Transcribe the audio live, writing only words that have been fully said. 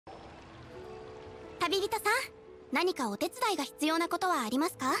旅人さん、何かお手伝いが必要なことはありま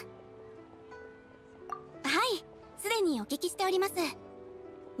すか？はい、すでにお聞きしております。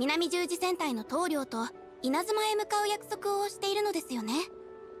南十字戦隊の棟梁と稲妻へ向かう約束をしているのですよね。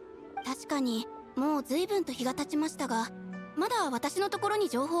確かにもう随分と日が経ちましたが、まだ私のところに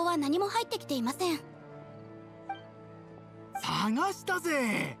情報は何も入ってきていません。探した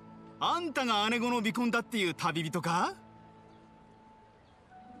ぜ。あんたが姉子の尾婚だっていう旅人か？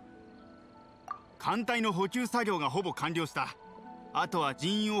艦隊の補給作業がほぼ完了した。あとは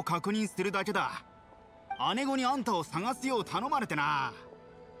人員を確認するだけだ。姉子にあんたを探すよう頼まれてな。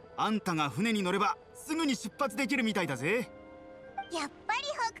あんたが船に乗ればすぐに出発できるみたいだぜ。やっぱり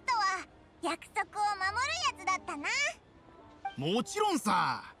北斗は約束を守るやつだったな。もちろん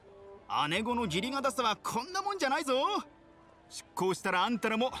さ。姉子の義理が出すはこんなもんじゃないぞ。出航したらあんた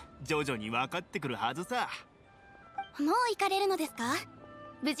らも徐々に分かってくるはずさ。もう行かれるのですか？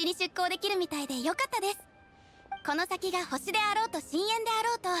無事に出航できるみたいでよかったです。この先が星であろうと深淵であ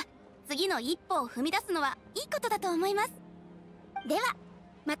ろうと、次の一歩を踏み出すのはいいことだと思います。では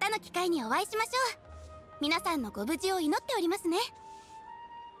またの機会にお会いしましょう。皆さんのご無事を祈っておりますね。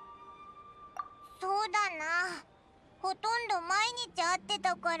そうだな、ほとんど毎日会って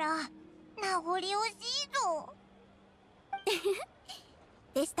たから名残惜しいぞ。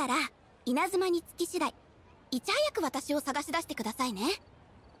でしたら稲妻に着き次第いち早く私を探し出してくださいね。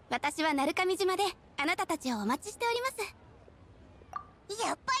私は鳴上島であなたたちをお待ちしております。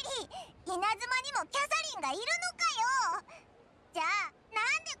やっぱり稲妻にもキャサリンがいるのかよ。じゃあなん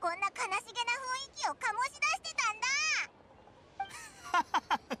でこんな悲しげな雰囲気を醸し出してたん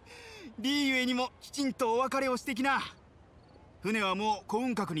だ。リーゆえにもきちんとお別れをしてきな。船はもう幸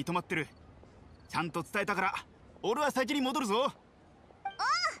運閣に止まってる。ちゃんと伝えたから俺は先に戻るぞ。おう、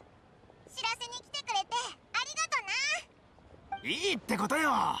知らせに来てくれてありがとな。いいってことよ。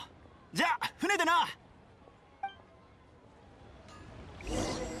じゃあ船でな。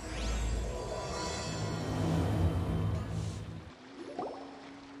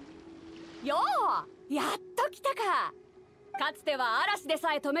よう、やっと来たか。かつては嵐で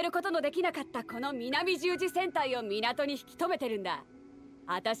さえ止めることのできなかったこの南十字戦隊を港に引き止めてるんだ。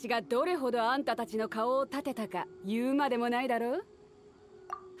私がどれほどあんたたちの顔を立てたか言うまでもないだろう。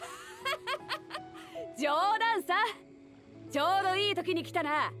冗談さ。ちょうどいい時に来た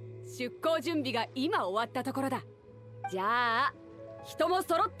な。出航準備が今終わったところだ。じゃあ人も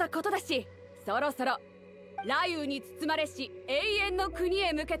揃ったことだし、そろそろ雷雨に包まれし永遠の国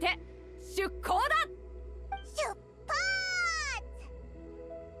へ向けて出航だ。出発。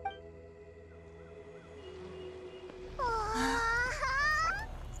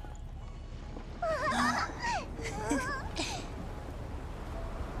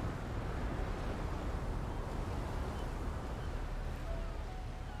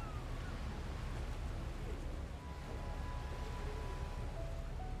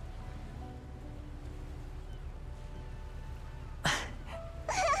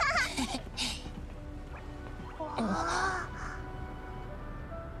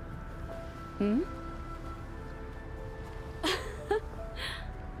ん？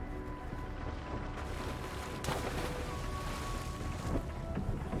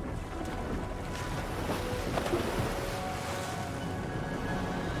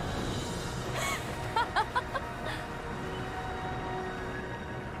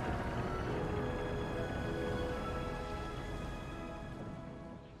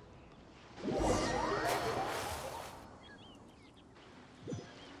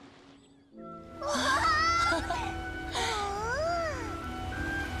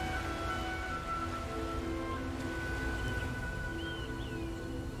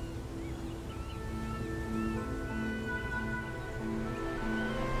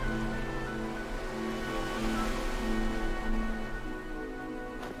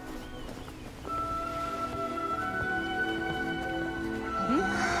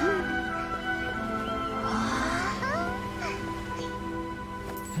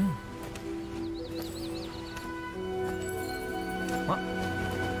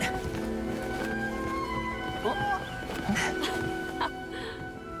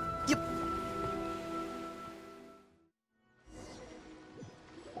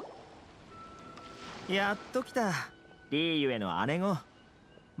やっと来た。リーゆえの姉子。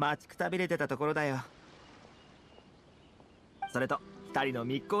待ちくたびれてたところだよ。それと二人の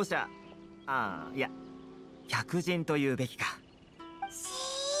密航者、いや客人というべきか。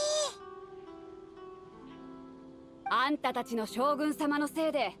あんたたちの将軍様のせ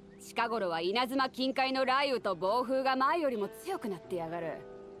いで近頃は稲妻近海の雷雨と暴風が前よりも強くなってやがる。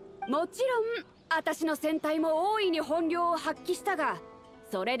もちろん私の戦隊も大いに本領を発揮したが、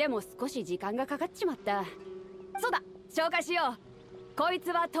それでも少し時間がかかっちまった。そうだ、紹介しよう。こい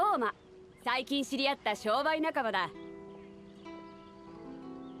つはトーマ、最近知り合った商売仲間だ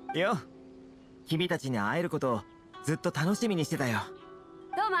よ。君たちに会えることをずっと楽しみにしてたよ。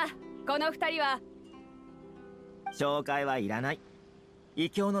トーマ、この二人は。紹介はいらない。異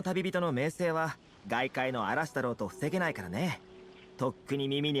教の旅人の名声は外界の嵐だろうと防げないからね。とっくに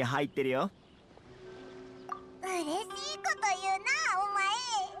耳に入ってるよ。嬉しいこと言うな、お前。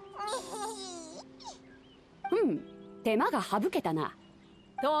手間が省けたな。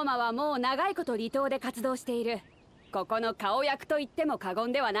トーマはもう長いこと離島で活動している。ここの顔役と言っても過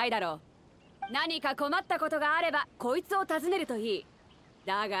言ではないだろう。何か困ったことがあればこいつを訪ねるといい。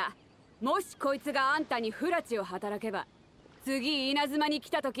だがもしこいつがあんたに不埒を働けば、次稲妻に来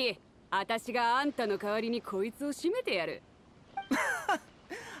た時、私があんたの代わりにこいつを締めてやる。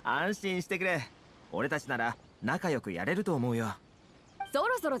安心してくれ。俺たちなら仲良くやれると思うよ。そ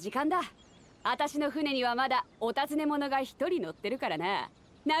ろそろ時間だ。私の船にはまだお尋ね者が一人乗ってるからな。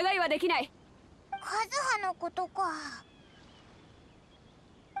長いはできない。カズハのことか。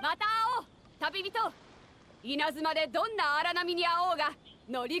また会おう旅人。稲妻でどんな荒波に会おうが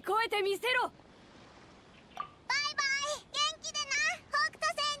乗り越えてみせろ。バイバイ、元気でな、北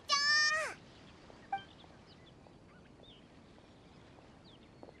斗船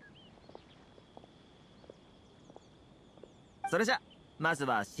長。それじゃまず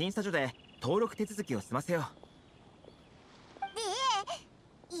は審査所で登録手続きを済ませよで、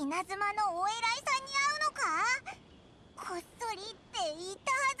稲妻のお偉いさんに会うのか。こっそりって言っ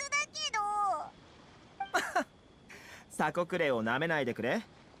たはずだけど。う。鎖国令をなめないでくれ。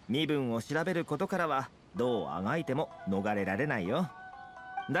身分を調べることからはどうあがいても逃れられないよ。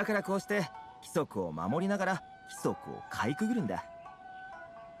だからこうして規則を守りながら規則をかいくぐるんだ。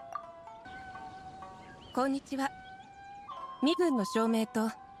こんにちは。身分の証明と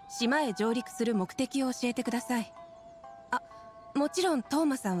島へ上陸する目的を教えてください。あ、もちろんトー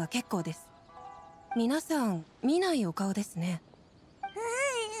マさんは結構です。皆さん見ないお顔ですね。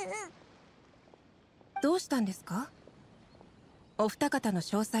どうしたんですか？お二方の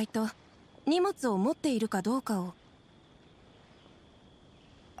詳細と荷物を持っているかどうかを。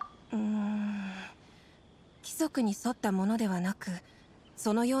規則に沿ったものではなく、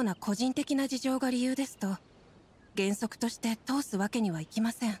そのような個人的な事情が理由ですと原則として通すわけにはいき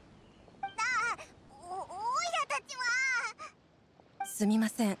ません。おいらたちは。すみま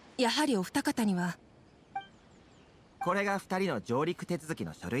せん、やはりお二方には。これが2人の上陸手続き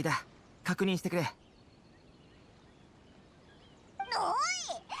の書類だ。確認してくれ。おい、ある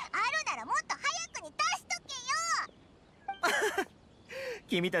ならもっと早くに出しとけよ。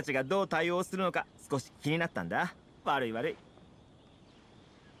君たちがどう対応するのか少し気になったんだ。悪い悪い。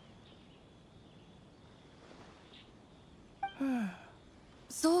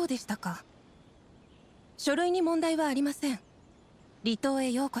そうでしたか。書類に問題はありません。離島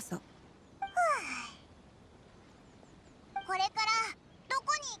へようこそ。これからど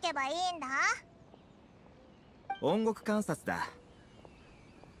こに行けばいいんだ？音楽観察だ。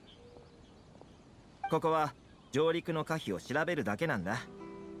ここは上陸の可否を調べるだけなんだ。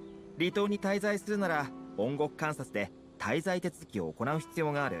離島に滞在するなら音楽観察で滞在手続きを行う必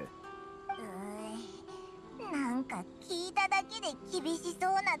要がある。なんか聞いただけで厳しそ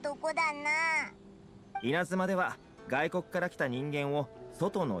うなとこだな。稲妻では外国から来た人間を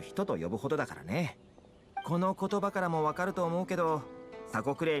外の人と呼ぶほどだからね。この言葉からもわかると思うけど、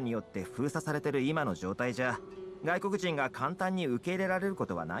鎖国令によって封鎖されてる今の状態じゃ外国人が簡単に受け入れられるこ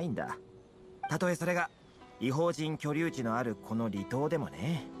とはないんだ。たとえそれが異邦人居留地のあるこの離島でも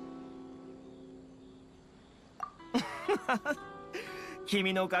ね。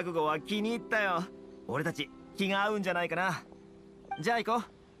君の覚悟は気に入ったよ。俺たち気が合うんじゃないかな。じゃあ行こ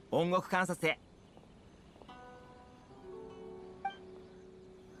う、音楽観察へ。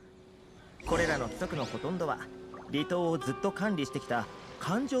これらの規則のほとんどは離島をずっと管理してきた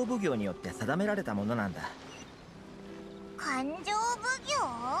勘定奉行によって定められたものなんだ。勘定奉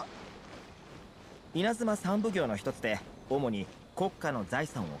行？稲妻三奉行の一つで、主に国家の財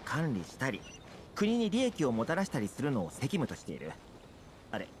産を管理したり国に利益をもたらしたりするのを責務としている。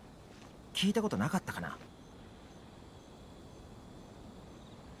あれ、聞いたことなかったかな？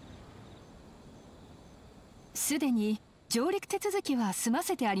すでに上陸手続きは済ま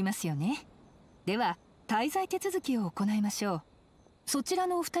せてありますよね。では滞在手続きを行いましょう。そちら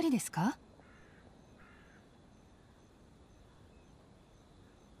のお二人ですか？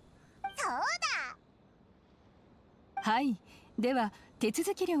そうだ。はい。では手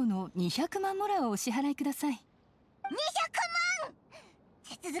続き料の200万モラをお支払いください。200万！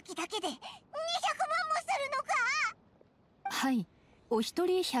手続きだけで200万もするのか？はい。お一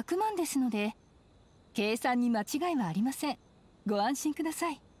人100万ですので、計算に間違いはありません。ご安心くださ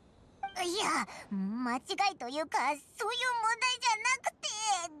い。いや、間違いというかそういう問題じゃなく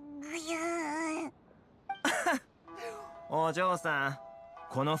て、お嬢さん、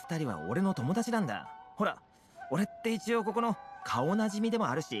この二人は俺の友達なんだ。ほら、俺って一応ここの顔なじみでも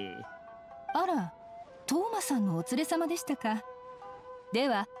あるし。あら、トーマさんのお連れ様でしたか。で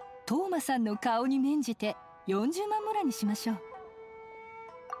はトーマさんの顔に免じて40万村にしましょう。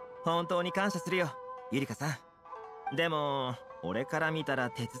本当に感謝するよ、ゆりかさん。でも俺から見たら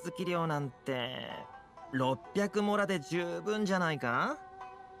手続き料なんて600モラで十分じゃないか。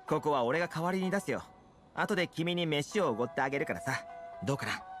ここは俺が代わりに出すよ。後で君に飯をおごってあげるからさ。どうか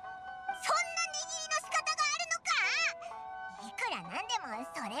な。そんな握りの仕方があるのか。いくらなんでも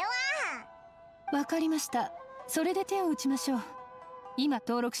それは。わかりました。それで手を打ちましょう。今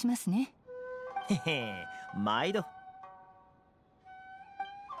登録しますね。へへ、毎度。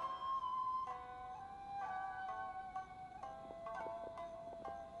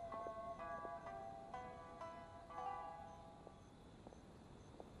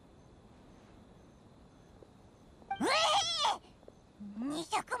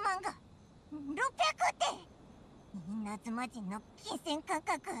200万が600って稲妻人の金銭感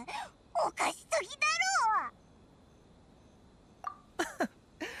覚おかしすぎだろ。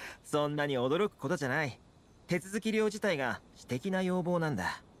そんなに驚くことじゃない。手続き料自体が私的な要望なん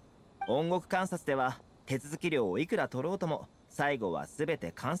だ。音楽観察では手続き料をいくら取ろうとも最後は全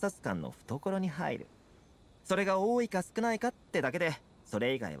て監察官の懐に入る。それが多いか少ないかってだけで、そ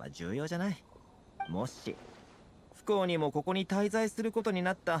れ以外は重要じゃない。もし不幸にもここに滞在することに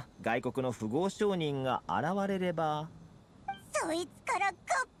なった外国の富豪商人が現れれば、そいつからがっぽ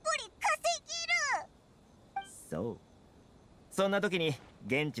り稼げる。そう。そんな時に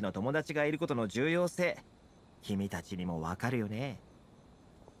現地の友達がいることの重要性、君たちにもわかるよね。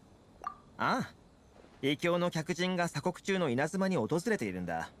ああ、異教の客人が鎖国中の稲妻に訪れているん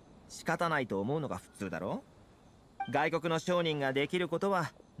だ。仕方ないと思うのが普通だろ。外国の商人ができること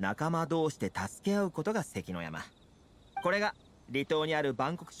は仲間同士で助け合うことが関の山。これが離島にある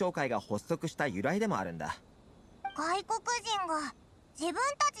万国商会が発足した由来でもあるんだ。外国人が自分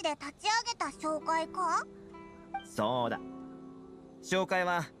たちで立ち上げた商会か。そうだ。商会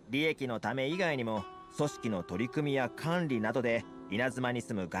は利益のため以外にも組織の取り組みや管理などで稲妻に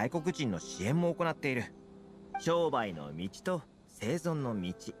住む外国人の支援も行っている。商売の道と生存の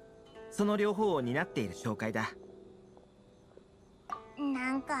道、その両方を担っている商会だ。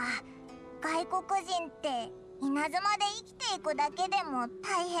なんか外国人って稲妻で生きていくだけでも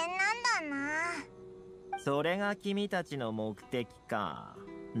大変なんだな。それが君たちの目的か。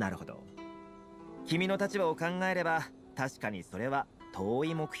なるほど。君の立場を考えれば確かにそれは遠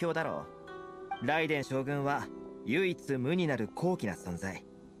い目標だろう。ライデン将軍は唯一無二なる高貴な存在。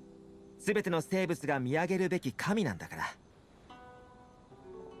全ての生物が見上げるべき神なんだから。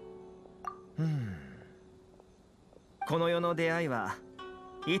この世の出会いは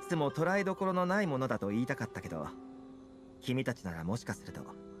いつも捉えどころのないものだと言いたかったけど、君たちならもしかすると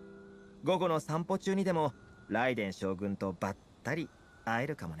午後の散歩中にでもライデン将軍とばったり会え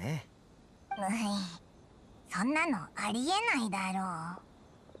るかもね。そんなのありえないだろ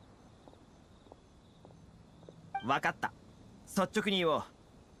う。分かった。率直に言おう。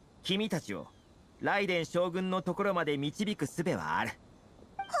君たちをライデン将軍のところまで導く術はある。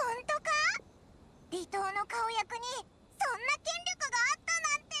本当か。離島の顔役にそんな権力があっ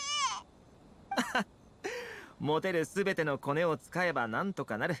たなんて。持てる全てのコネを使えばなんと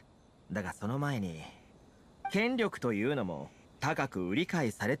かなる。だがその前に、権力というのも高く売り買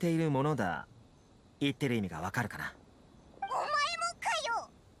いされているものだ。言ってる意味がわかるかな。お前も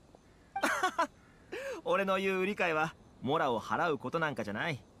かよ。俺の言う売り買いはモラを払うことなんかじゃな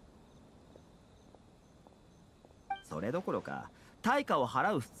い。それどころか対価を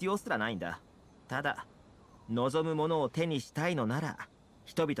払う必要すらないんだ。ただ望むものを手にしたいのなら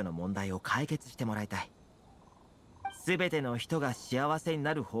人々の問題を解決してもらいたい。全ての人が幸せに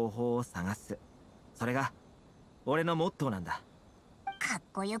なる方法を探す。それが俺のモットーなんだ。かっ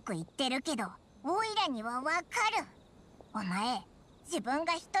こよく言ってるけどオイラにはわかる。お前自分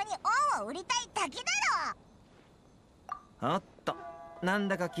が人に恩を売りたいだけだろ。おっと、なん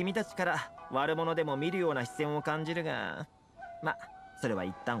だか君たちから悪者でも見るような視線を感じるが、ま、それは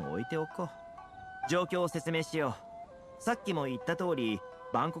一旦置いておこう。状況を説明しよう。さっきも言った通り、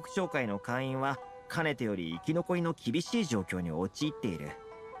万国商会の会員はかねてより生き残りの厳しい状況に陥っている。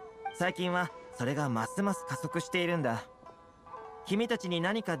最近はそれがますます加速しているんだ。君たちに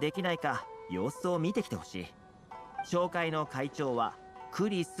何かできないか様子を見てきてほしい。商会の会長はク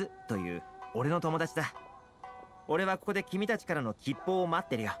リスという俺の友達だ。俺はここで君たちからの吉報を待っ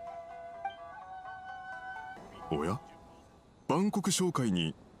てるよ。おや、万国商会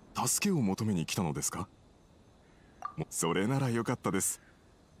に助けを求めに来たのですか？それならよかったです。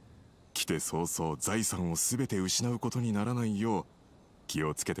来て早々財産を全て失うことにならないよう気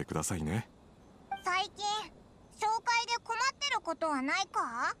をつけてくださいね。最近紹介で困ってることはない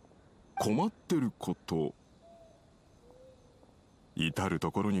か？困ってること？至る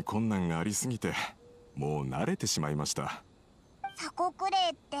所に困難がありすぎてもう慣れてしまいました。鎖国令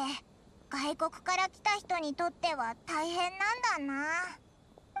って外国から来た人にとっては大変なんだな。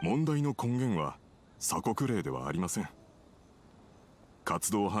問題の根源は鎖国令ではありません。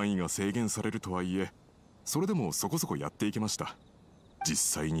活動範囲が制限されるとはいえ、それでもそこそこやっていけました。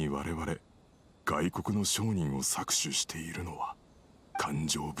実際に我々外国の商人を搾取しているのは勘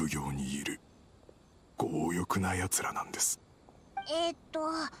定奉行にいる強欲な奴らなんです。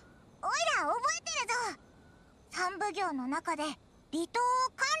おいら覚えてるぞ。三奉行の中で離島を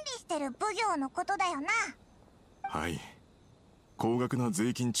管理してる奉行のことだよな。はい、高額な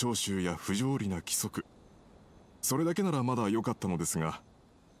税金徴収や不条理な規則、それだけならまだ良かったのですが、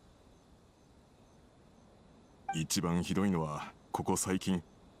一番ひどいのはここ最近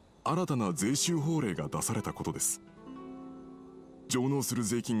新たな税収法令が出されたことです。上納する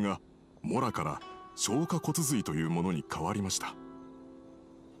税金がモラから消化骨髄というものに変わりました。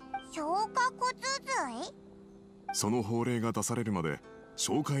消化骨髄？その法令が出されるまで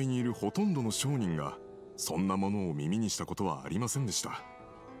商会にいるほとんどの商人がそんなものを耳にしたことはありませんでした。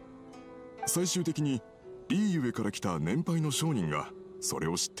最終的にリーユエから来た年配の商人がそれ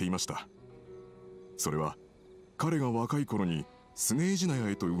を知っていました。それは彼が若い頃にスネージナヤ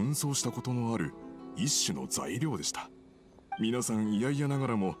へと運送したことのある一種の材料でした。皆さん嫌々なが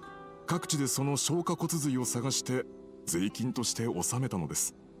らも各地でその消化骨髄を探して税金として納めたので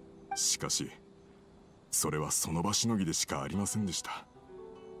す。しかしそれはその場しのぎでしかありませんでした。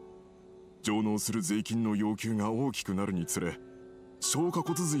上納する税金の要求が大きくなるにつれ、消化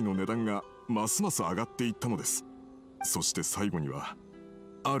骨髄の値段がますます上がっていったのです。そして最後には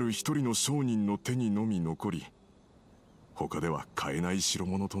ある一人の商人の手にのみ残り、他では買えない代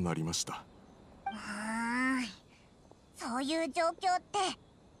物となりました。そういう状況って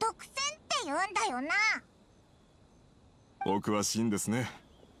独占って言うんだよな。お詳しいんですね。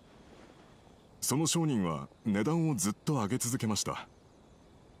その商人は値段をずっと上げ続けました。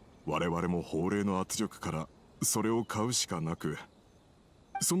我々も法令の圧力からそれを買うしかなく、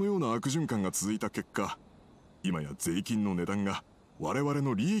そのような悪循環が続いた結果、今や税金の値段が我々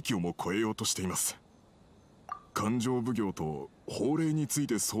の利益をも超えようとしています。勘定奉行と法令につい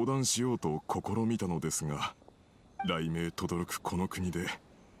て相談しようと試みたのですが、雷鳴轟くこの国で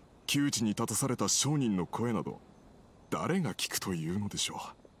窮地に立たされた商人の声など誰が聞くというのでしょう。は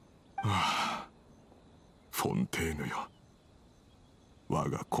あ、フォンテーヌよ、我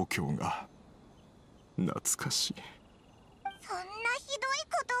が故郷が懐かしい。そんなひどい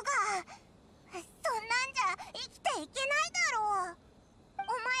ことが、そんなんじゃ生きていけないだろう。お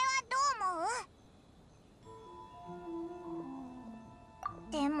前はどう思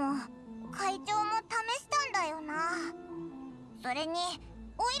う？でも会長も試したんだよな。それに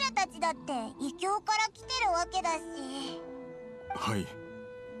オイラたちだって異教から来てるわけだし。はい、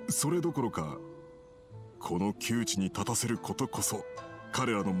それどころかこの窮地に立たせることこそ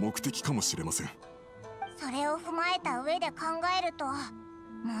彼らの目的かもしれません。それを踏まえた上で考えると、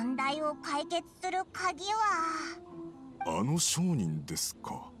問題を解決する鍵はあの商人です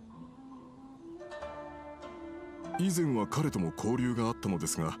か。以前は彼とも交流があったので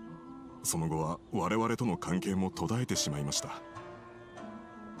すが、その後は我々との関係も途絶えてしまいました。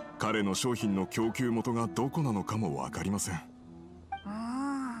彼の商品の供給元がどこなのかも分かりません。確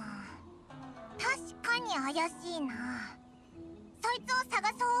かに怪しいな。そいつを探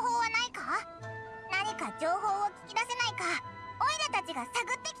す方法はないか？何か情報を聞き出せないか、オイラたちが探っ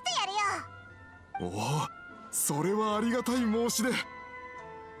てきてやるよ。おお、それはありがたい申し出。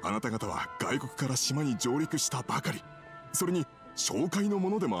あなた方は外国から島に上陸したばかり、それに商会の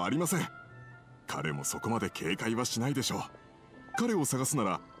ものでもありません。彼もそこまで警戒はしないでしょう。彼を探すな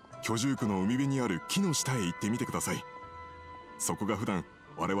ら居住区の海辺にある木の下へ行ってみてください。そこが普段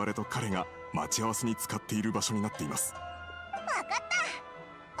我々と彼が待ち合わせに使っている場所になっています。わかっ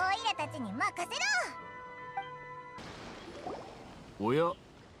た、オイラたちに任せろ。おや、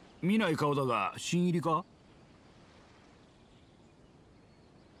見ない顔だが新入りか？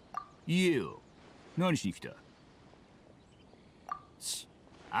言えよ、何しに来た？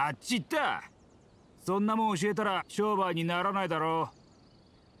あっち行った。そんなもん教えたら商売にならないだろう。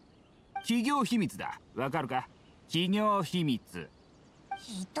企業秘密だ、わかるか？企業秘密。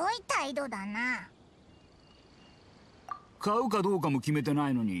ひどい態度だな。買うかどうかも決めてな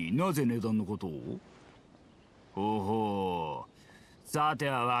いのになぜ値段のことを？ほほう、さて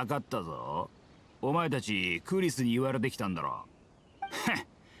は分かったぞ。お前たちクリスに言われてきたんだろ。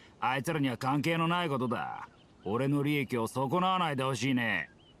あいつらには関係のないことだ。俺の利益を損なわないでほしいね。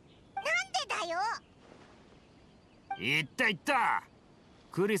なんでだよ。言った言った。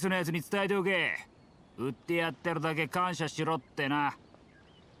クリスのやつに伝えておけ。売ってやってるだけ感謝しろってな。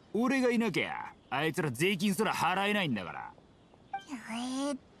俺がいなきゃあいつら税金すら払えないんだから。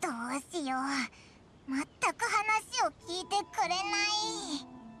どうしよう。全く話を聞いてくれない。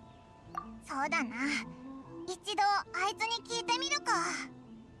そうだな、一度あいつに聞いてみるか。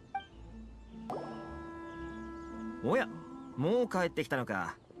おや、もう帰ってきたの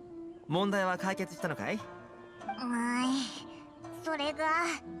か。問題は解決したのかい？それが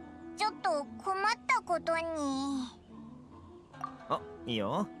ちょっと困ったことに。あ、いい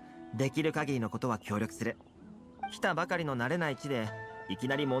よ。できる限りのことは協力する。来たばかりの慣れない地でいき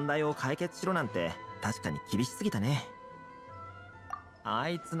なり問題を解決しろなんて確かに厳しすぎたね。あ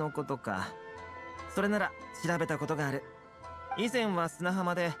いつのことか。それなら調べたことがある。以前は砂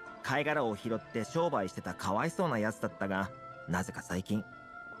浜で貝殻を拾って商売してたかわいそうなやつだったが、なぜか最近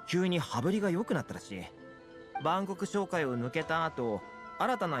急に羽振りが良くなったらしい。万国商会を抜けた後、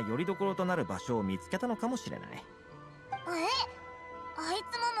新たな拠り所となる場所を見つけたのかもしれない。あい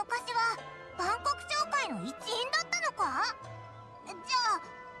つも昔は万国商会の一員だったのか？じゃ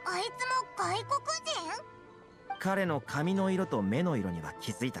ああいつも外国人？彼の髪の色と目の色には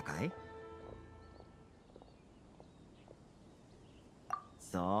気づいたかい？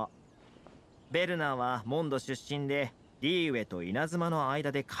そう、ベルナーはモンド出身でリーウェと稲妻の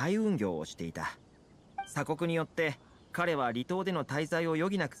間で海運業をしていた。鎖国によって彼は離島での滞在を余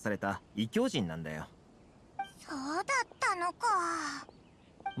儀なくされた異教人なんだよ。そうだったのか。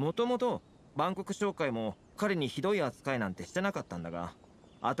もともと万国商会も彼にひどい扱いなんてしてなかったんだが、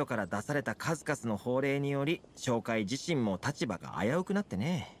後から出された数々の法令により商会自身も立場が危うくなって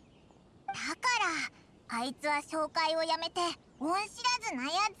ね。だからあいつは商会を辞めて恩知らずなや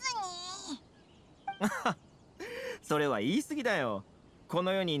つに。それは言い過ぎだよ。こ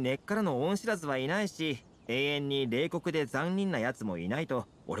の世に根っからの恩知らずはいないし、永遠に冷酷で残忍な奴もいないと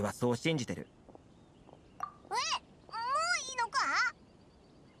俺はそう信じてる。もういいのか？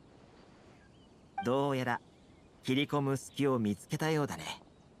どうやら切り込む隙を見つけたようだね。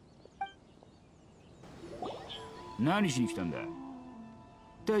何しに来たんだ？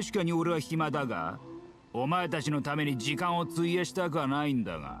確かに俺は暇だが、お前たちのために時間を費やしたくはないん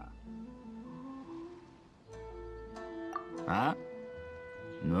だが。あ？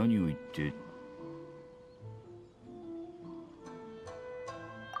何を言って。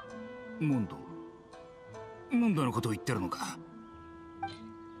モンドのことを言ってるのか？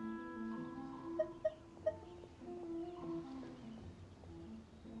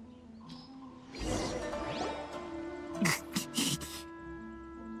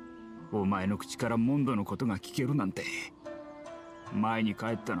お前の口からモンドのことが聞けるなんて。前に帰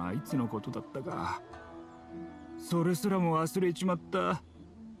ったのはいつのことだったか。それすらも忘れちまった。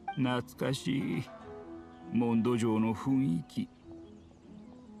懐かしいモンド城の雰囲気。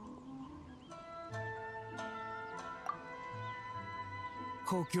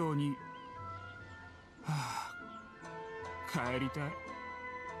故郷に、帰りたい。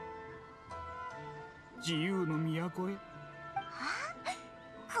自由の都へ。効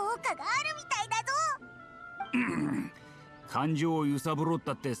果があるみたいだぞ。感情を揺さぶろうっ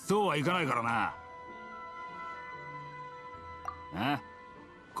たってそうはいかないからな。あ？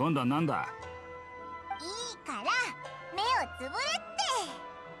今度は何だ？いいから目をつぶれっ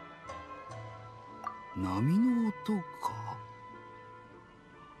て。波の音か？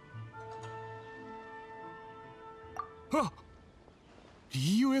あっ！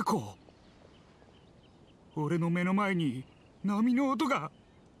リーオエコー。俺の目の前に波の音が、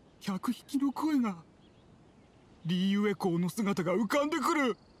100匹の声が。リーウエコーの姿が浮かんでく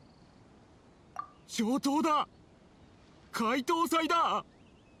る。小灯だ。怪盗祭だ。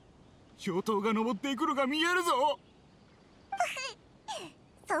小灯が登ってくるが見えるぞ。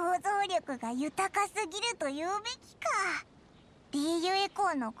想像力が豊かすぎると言うべきか。リーユエコ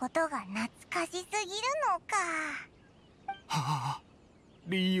ーのことが懐かしすぎるのか。はあ、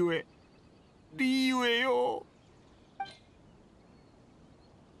リーウェよ。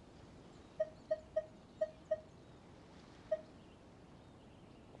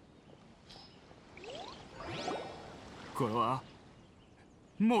これは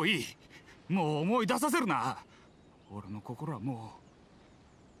もういい。もう思い出させるな。俺の心はも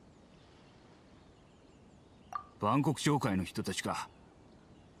う。万国商会の人たちか。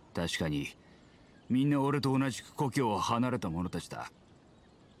確かにみんな俺と同じく故郷を離れた者たちだ。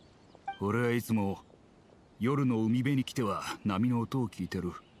俺はいつも夜の海辺に来ては波の音を聞いて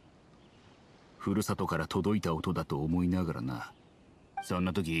る。ふるさとから届いた音だと思いながらな。そん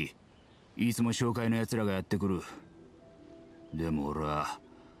な時いつも紹介の奴らがやってくる。でも俺は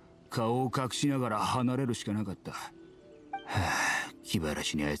顔を隠しながら離れるしかなかった。はあ、気晴ら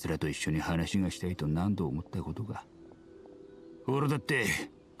しにあいつらと一緒に話がしたいと何度思ったことか。俺だって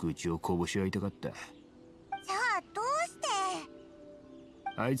愚痴をこぼし合いたかった。じゃあどうして？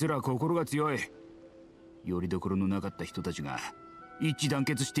あいつらは心が強い。よりどころのなかった人たちが一致団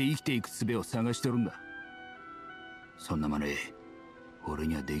結して生きていく術を探してるんだ。そんな真似俺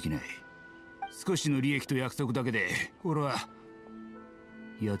にはできない。少しの利益と約束だけで俺は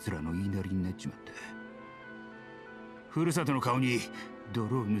奴らの言いなりになっちまった。ふるさとの顔に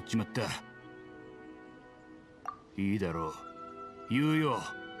泥を塗っちまった。いいだろう、言うよ。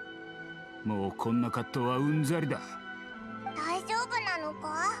もうこんな葛藤はうんざりだ。大丈夫なの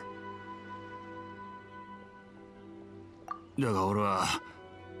か？だが俺は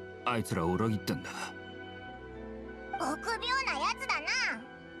あいつらを裏切ったんだ。臆病なやつだな。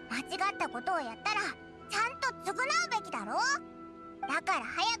間違ったことをやったらちゃんと償うべきだろ。だから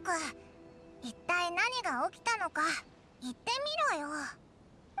早く一体何が起きたのか言ってみろよ。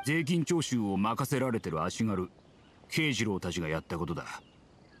税金徴収を任せられてる足軽慶次郎たちがやったことだ。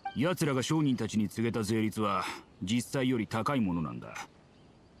奴らが商人たちに告げた税率は実際より高いものなんだ。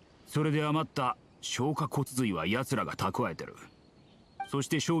それで余った消化骨髄は奴らが蓄えてる。そし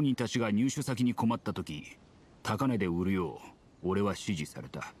て商人たちが入手先に困った時高値で売るよう俺は指示され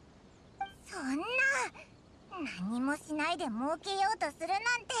た。そんな何もしないで儲けようとするなんて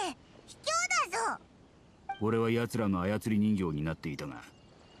卑怯だぞ。俺は奴らの操り人形になっていたが、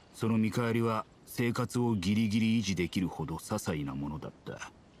その見返りは生活をギリギリ維持できるほど些細なものだっ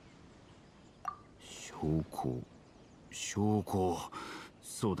た。証拠、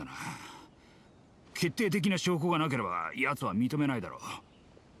そうだな。決定的な証拠がなければ奴は認めないだろう。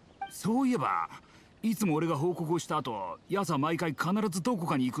そういえばいつも俺が報告をした後、奴は毎回必ずどこ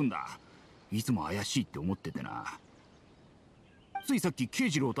かに行くんだ。いつも怪しいって思っててな。ついさっき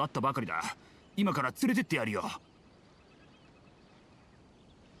慶次郎と会ったばかりだ。今から連れてってやるよ。よし、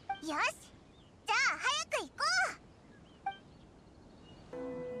じゃあ早く行こ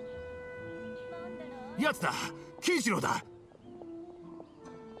う。やつだ、慶次郎だ。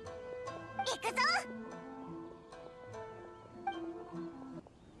行くぞ。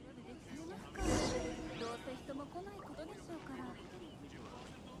どうせ人も来ないことでしょうから。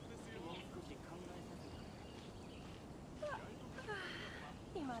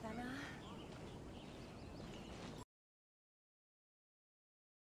今だな。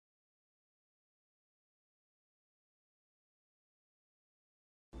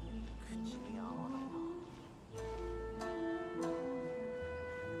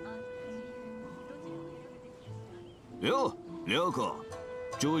よ、涼子、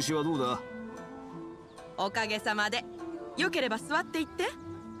調子はどうだ？おかげさまで。よければ座っていって。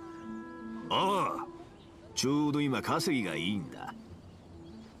ああ、ちょうど今稼ぎがいいんだ。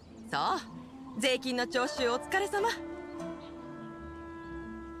そう、税金の徴収お疲れ様。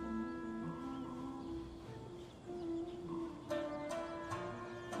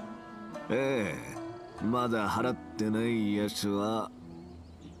ええ、まだ払ってないやつは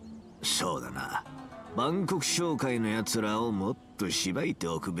そうだな、万国商会のやつらをもっとしばいて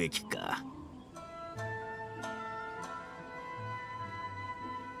おくべきか。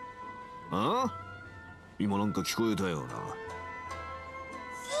あ？今なんか聞こえたような。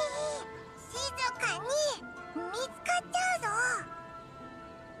静かに。見つかっちゃうぞ。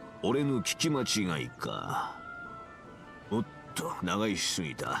俺の聞き間違いか。おっと、長いしす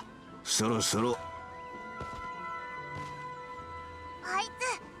ぎた。そろそろ。あいつ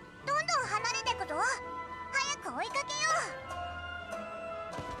どんどん離れてくぞ。早く追いかけよ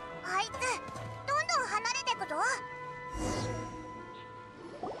う。あいつどんどん離れてくぞ。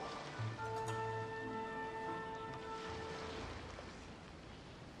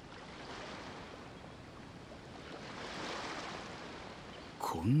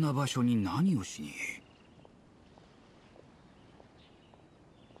こんな場所に何をしに。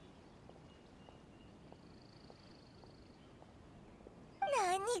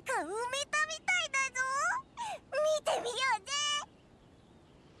何か埋めたみたいだぞ。見てみようぜ。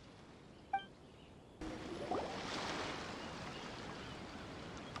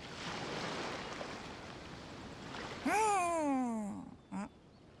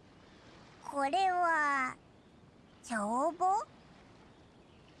これは帳簿？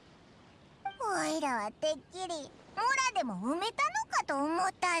おいらはてっきりモラでも埋めたのかと思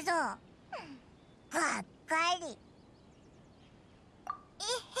ったぞ。がっか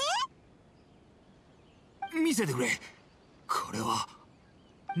り。見せてくれ。これは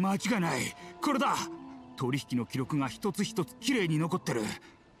間違いない。これだ。取引の記録が一つ一つきれいに残ってる。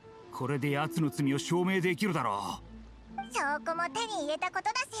これで奴の罪を証明できるだろ証拠も手に入れたこと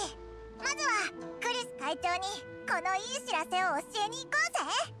だし、まずはクリス会長にこのいい知らせを教えに行こ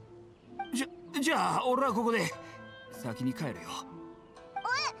うぜ。じゃあ俺はここで先に帰るよ。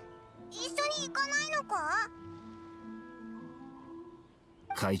一緒に行かないのか？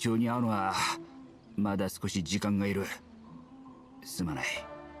会長に会うのはまだ少し時間がいる。すまない。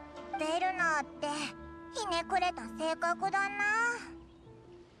ベルナーってひねくれた性格だな。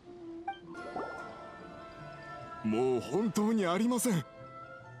もう本当にありません。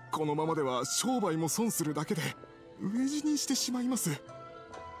このままでは商売も損するだけで飢え死にしてしまいます。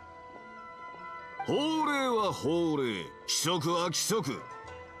法令は法令、規則は規則。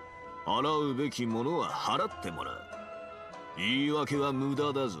払うべきものは払ってもらう。言い訳は無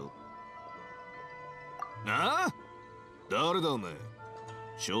駄だぞ。なあ、誰だお前。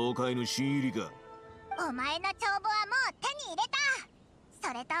紹介の新入りか。お前の帳簿はもう手に入れた。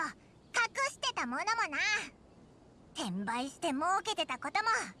それと隠してたものもな。転売して儲けてたことも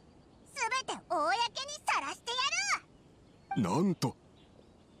全て公にさらしてやる。なんと、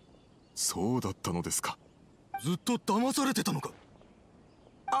そうだったのですか。ずっと騙されてたのか。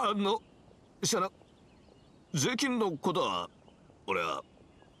シャナ、税金のことは俺は。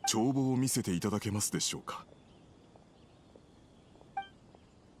帳簿を見せていただけますでしょうか。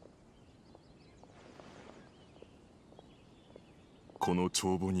この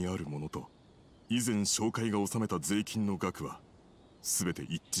帳簿にあるものと以前紹介が納めた税金の額は全て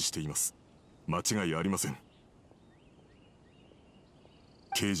一致しています。間違いありません。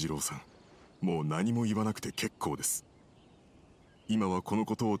慶次郎さん、もう何も言わなくて結構です。今はこの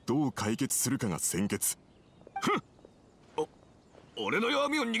ことをどう解決するかが先決。俺の弱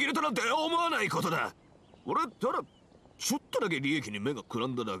みを握れたなんて思わないことだ。俺ただちょっとだけ利益に目がくら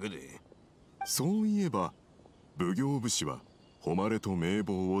んだだけで。そういえば奉行武士は誉れと名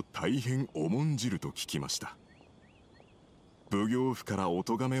簿を大変重んじると聞きました。奉行府からお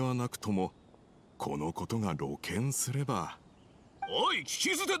咎めはなくともこのことが露見すれば。おい、聞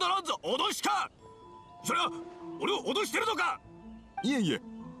き捨てならんぞ。脅しか。それは俺を脅してるのか。いえいえ、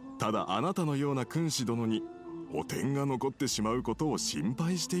ただあなたのような君主殿に汚点が残ってしまうことを心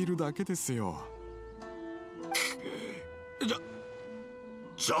配しているだけですよ。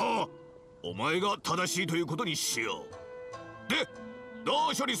じゃあお前が正しいということにしよう。で、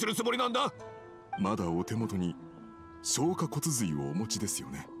どう処理するつもりなんだ。まだお手元に消化骨髄をお持ちですよ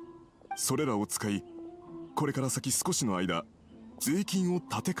ね。それらを使い、これから先少しの間税金を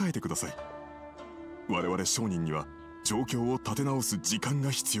立て替えてください。我々商人には状況を立て直す時間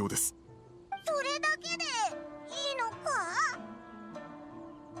が必要です。それだけでいいのか？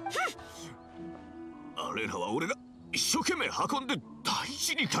あれらは俺が一生懸命運んで大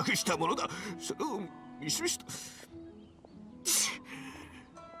事に隠したものだ。それを見せした。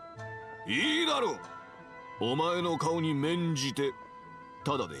いいだろう。お前の顔に免じて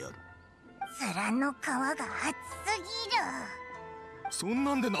ただでやる。面の皮が厚すぎる。そん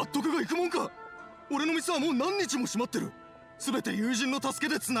なんで納得がいくもんか。俺の店はもう何日も閉まってる。全て友人の助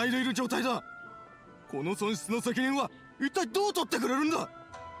けで繋いでいる状態だ。この損失の責任は一体どう取ってくれるんだ。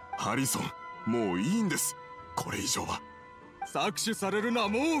ハリソン、もういいんです。これ以上は。搾取されるのは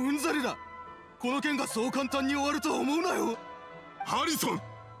もううんざりだ。この件がそう簡単に終わるとは思うなよ。ハリソン、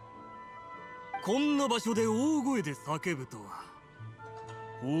こんな場所で大声で叫ぶとは、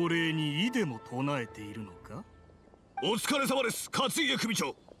法令に異でも唱えているのか。お疲れ様です、勝家組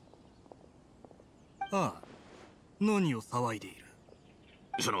長。ああ、何を騒いでいる。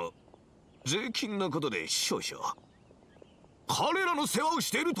その税金のことで少々。彼らの世話を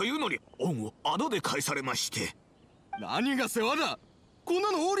しているというのに恩を穴で返されまして。何が世話だ。こん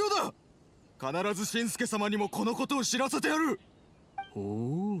なの横領だ。必ず新助様にもこのことを知らせてやる。お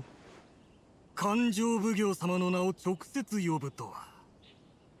お、勘定奉行様の名を直接呼ぶとは。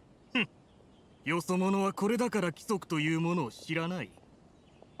よそ者はこれだから規則というものを知らない。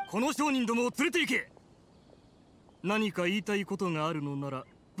この商人どもを連れて行け。何か言いたいことがあるのなら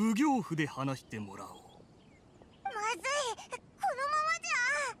奉行府で話してもらおう。まずい、こ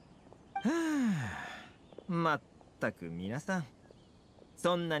のままじゃ。まったく皆さん、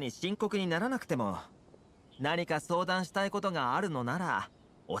そんなに深刻にならなくても、何か相談したいことがあるのなら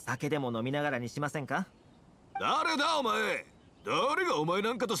お酒でも飲みながらにしませんか。誰だお前。誰がお前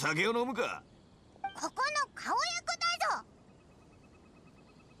なんかと酒を飲むか。ここの顔役だぞ。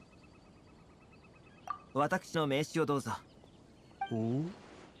私の名刺をどうぞ。おお、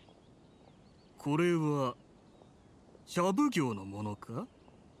これはシャブ業のものか？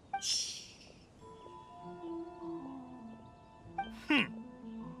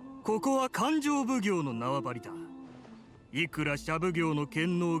ここは勘定奉行の縄張りだ。いくらシャブ業の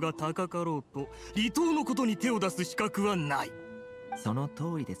権能が高かろうと離島のことに手を出す資格はない。その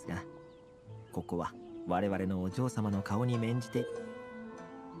通りですが、ここは我々のお嬢様の顔に免じてい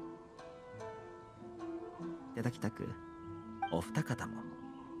ただきたく、お二方も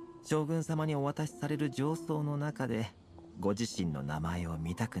将軍様にお渡しされる上奏の中でご自身の名前を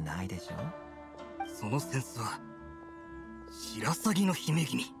見たくないでしょう。そのセンスは白鷺の姫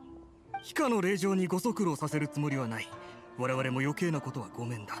君。非下の令状にご足労させるつもりはない。我々も余計なことはご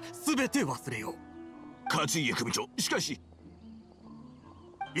めんだ。全て忘れよう。勝家組長、しかし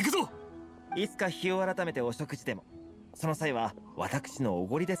行くぞ。いつか日を改めてお食事でも。その際は私のお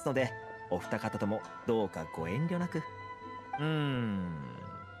ごりですので、お二方ともどうかご遠慮なく。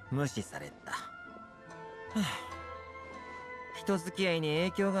無視された。人付き合いに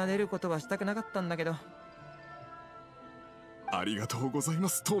影響が出ることはしたくなかったんだけど。ありがとうございま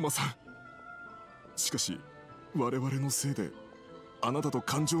す、トーマさん。しかし我々のせいであなたと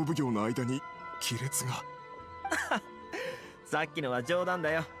勘定奉行の間に亀裂が。さっきのは冗談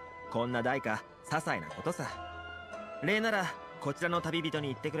だよ。こんな代価些細なことさ。礼ならこちらの旅人に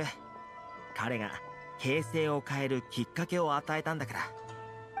言ってくれ。彼が形勢を変えるきっかけを与えたんだから。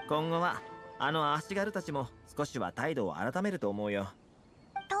今後はあの足軽たちも少しは態度を改めると思うよ。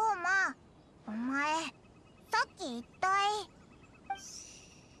トーマ、お前さっき一体。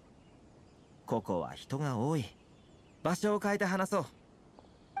ここは人が多い。場所を変えて話そう。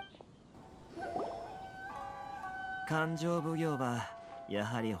勘定奉行はや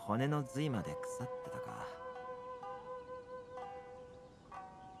はり骨の髄まで腐ってたか。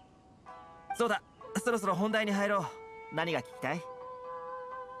そうだ、そろそろ本題に入ろう。何が聞きたい？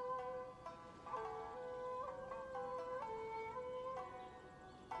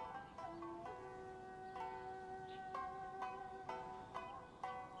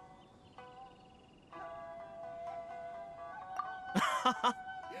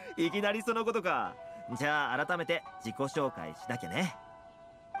いきなりそのことか。じゃあ改めて自己紹介しなきゃね。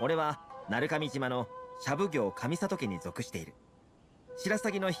俺は鳴上島のシャブ業上里家に属している白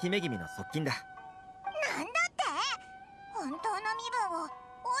鷺の姫君の側近だ。なんだって？本当の身分をオイ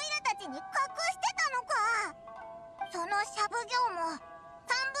ラたちに隠してたのか。そのシャブ業も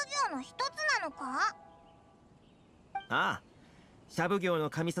三奉行の一つなのか？ああ、シャブ業の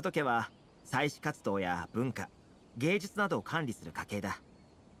上里家は祭祀活動や文化、芸術などを管理する家系だ。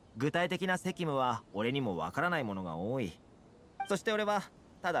具体的な責務は俺にもわからないものが多い。そして俺は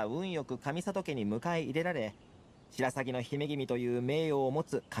ただ運よく上里家に迎え入れられ、白鷺の姫君という名誉を持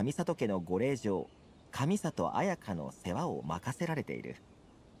つ上里家のご令嬢上里彩香の世話を任せられている。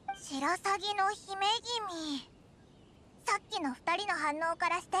白鷺の姫君。さっきの二人の反応か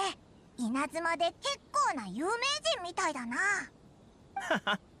らして稲妻で結構な有名人みたいだな。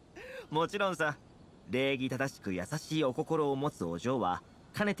もちろんさ。礼儀正しく優しいお心を持つお嬢は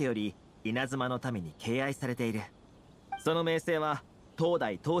かねてより稲妻のために敬愛されている。その名声は当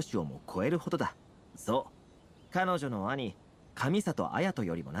代当主をも超えるほどだ。そう、彼女の兄上里彩人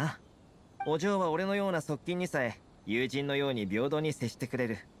よりもな。お嬢は俺のような側近にさえ友人のように平等に接してくれ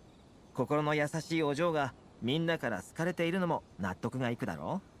る。心の優しいお嬢がみんなから好かれているのも納得がいくだ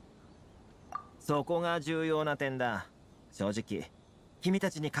ろう。そこが重要な点だ。正直君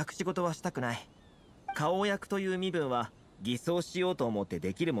たちに隠し事はしたくない。顔役という身分は偽装しようと思って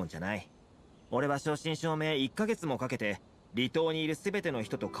できるもんじゃない。俺は正真正銘1ヶ月もかけて離島にいる全ての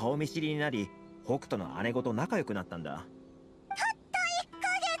人と顔見知りになり、北斗の姉子と仲良くなったんだ。たった1ヶ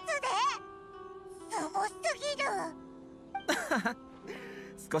月ですごすぎる。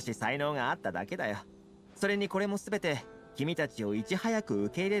少し才能があっただけだよ。それにこれも全て君たちをいち早く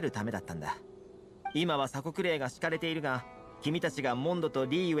受け入れるためだったんだ。今は鎖国令が敷かれているが、君たちがモンドと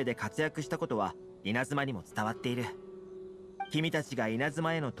リーウェで活躍したことは稲妻にも伝わっている。君たちが稲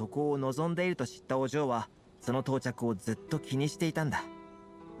妻への渡航を望んでいると知ったお嬢はその到着をずっと気にしていたんだ。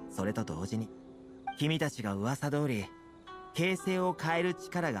それと同時に君たちが噂通り形勢を変える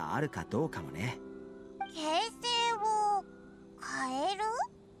力があるかどうかもね。形勢を変える？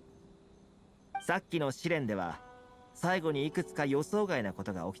さっきの試練では最後にいくつか予想外なこ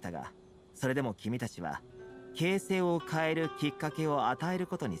とが起きたが、それでも君たちは形勢を変えるきっかけを与える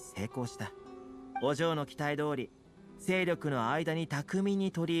ことに成功した。お嬢の期待通り勢力の間に巧み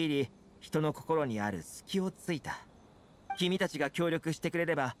に取り入り、人の心にある隙をついた。君たちが協力してくれ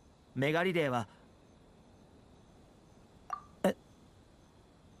ればメガリレーは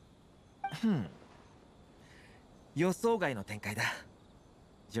予想外の展開だ。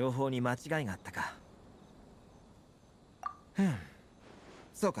情報に間違いがあったか。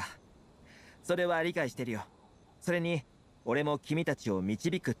そうか。それは理解してるよ。それに俺も君たちを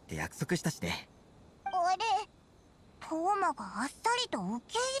導くって約束したしね。あれ、トーマがあっさりと受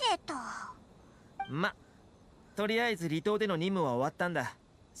け入れた。とりあえず離島での任務は終わったんだ。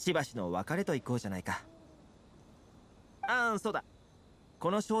しばしの別れと行こうじゃないか。そうだ。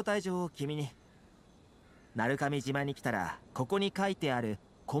この招待状を君に。鳴上島に来たらここに書いてある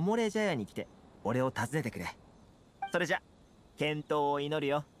木漏れ茶屋に来て俺を訪ねてくれ。それじゃ健闘を祈る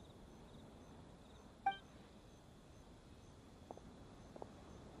よ。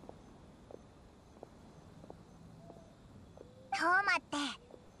トーマって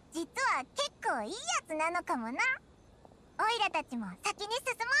実は結構いいやつなのかもな。オイラたちも先に進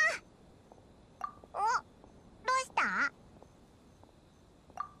もう。どうした？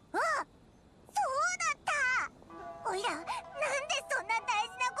そうだった。オイラなんでそんな大事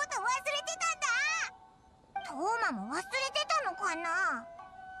なこと忘れてたんだ。トーマも忘れてたのかな。ま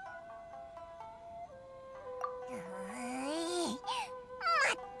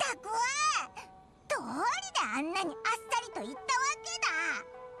ったくどうりであんなにあっさりと言ったわけだ。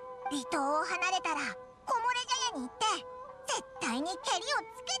離島を離れたら木漏れ茶屋に行って絶対にケリをつ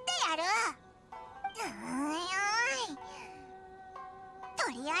けてやる。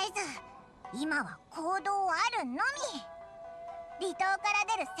とりあえず今は行動あるのみ。離島から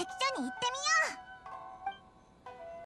出る関所に行ってみよ